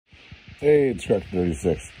Hey, it's Crack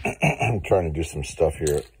 36. I'm trying to do some stuff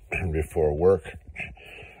here before work.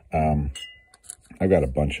 I've got a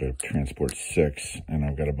bunch of Transport 6, and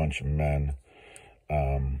I've got a bunch of men.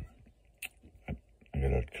 I got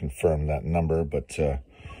to confirm that number, but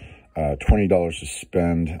 $20 to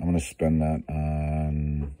spend. I'm going to spend that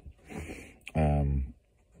on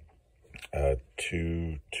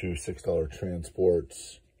two $6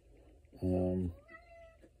 transports, and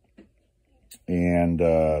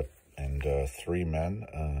 3 men.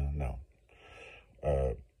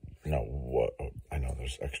 No, what? I know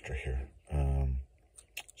there's extra here.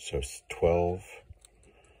 So it's 12.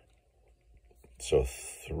 So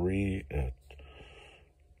 2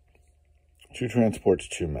 transports,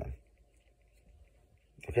 2 men.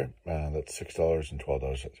 Okay, that's $6 and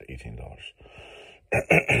 $12. That's $18.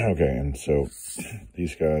 Okay, and so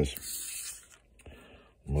these guys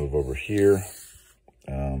move over here,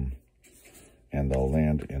 and they'll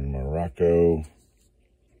land in Morocco.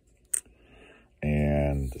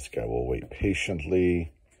 And this guy will wait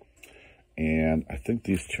patiently. And I think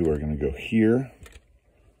these 2 are going to go here.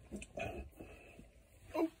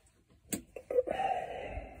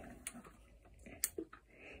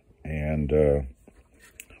 And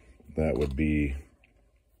that would be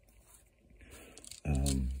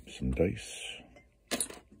some dice.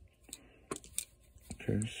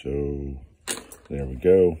 Okay, so there we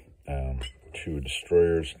go. 2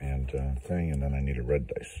 destroyers and thing, and then I need a red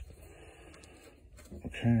dice.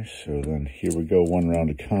 Okay, so then here we go. 1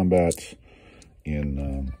 round of combat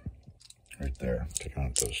in right there, taking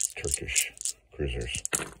out those Turkish cruisers.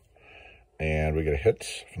 And we get a hit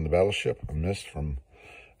from the battleship, a miss from,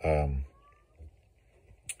 and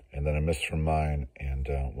then a miss from mine, and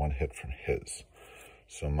 1 hit from his.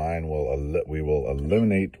 So mine will, we will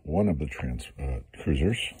eliminate 1 of the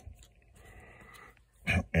cruisers,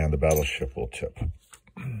 and the battleship will tip.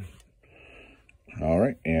 All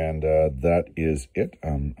right, and that is it.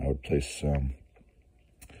 I would place,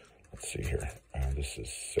 let's see here. This is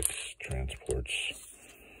 6 transports.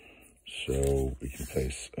 So we can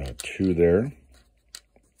place 2 there.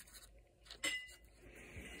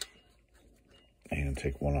 And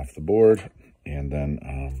take 1 off the board. And then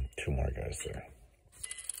 2 more guys there.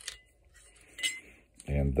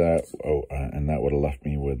 And that, and that would have left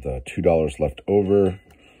me with $2 left over.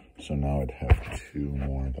 So now I'd have $2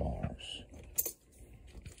 more.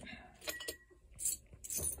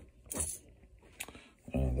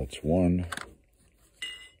 That's 1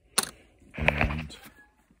 and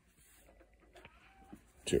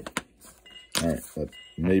 2. All right, that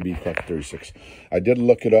may be Crack 36. I did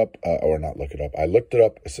look it up, or not look it up. I looked it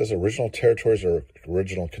up. It says original territories or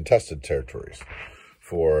original contested territories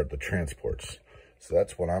for the transports. So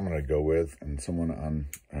that's what I'm going to go with. And someone on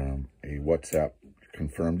a WhatsApp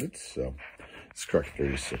confirmed it. So it's Crack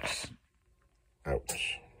 36.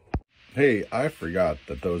 Ouch. Hey, I forgot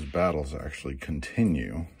that those battles actually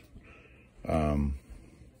continue.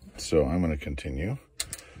 So I'm going to continue.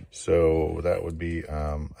 So that would be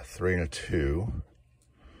a 3 and a 2.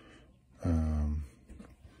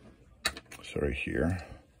 So right here,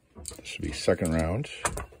 this would be 2nd round.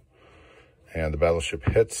 And the battleship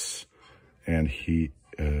hits, and he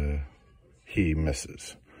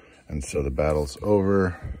misses. And so the battle's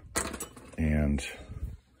over, and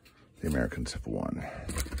the Americans have won.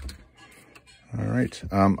 All right.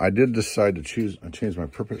 I did decide to change my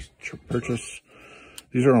purchase.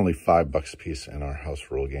 These are only $5 a piece in our house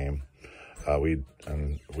rule game. We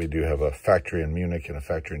do have a factory in Munich and a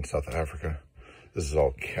factory in South Africa. This is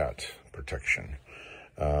all cat protection.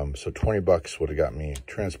 So $20 would have got me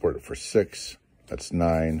transport for 6. That's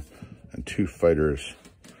 9, and 2 fighters.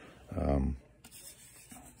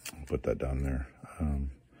 Put that down there.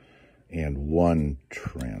 And 1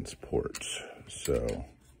 transport. So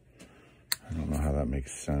I don't know how that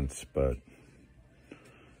makes sense, but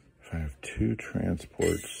if I have 2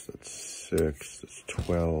 transports, that's 6, that's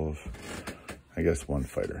 12. I guess 1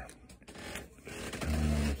 fighter.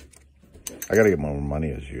 I got to get more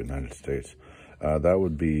money as the United States. That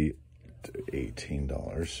would be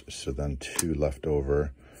 $18. So then 2 left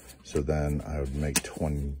over. So then I would make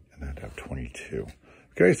 20, and I'd have 22.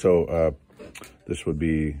 Okay, so this would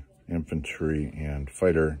be infantry and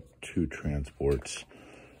fighter, 2 transports.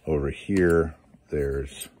 Over here,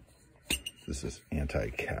 this is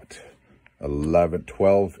anti-cat.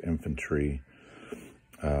 12 infantry,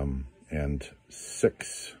 and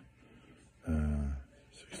 6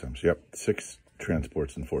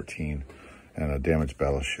 transports and 14, and a damaged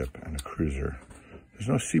battleship and a cruiser. There's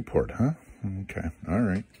no seaport, huh? Okay, all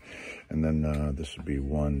right. And then this would be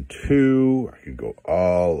 1, 2. I could go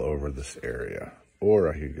all over this area, or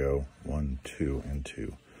I could go 1, 2, and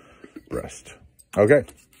 2. Brest. Okay.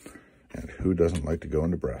 And who doesn't like to go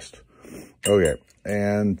into Brest? Okay.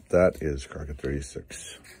 And that is Crockett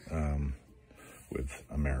 36 with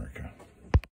America.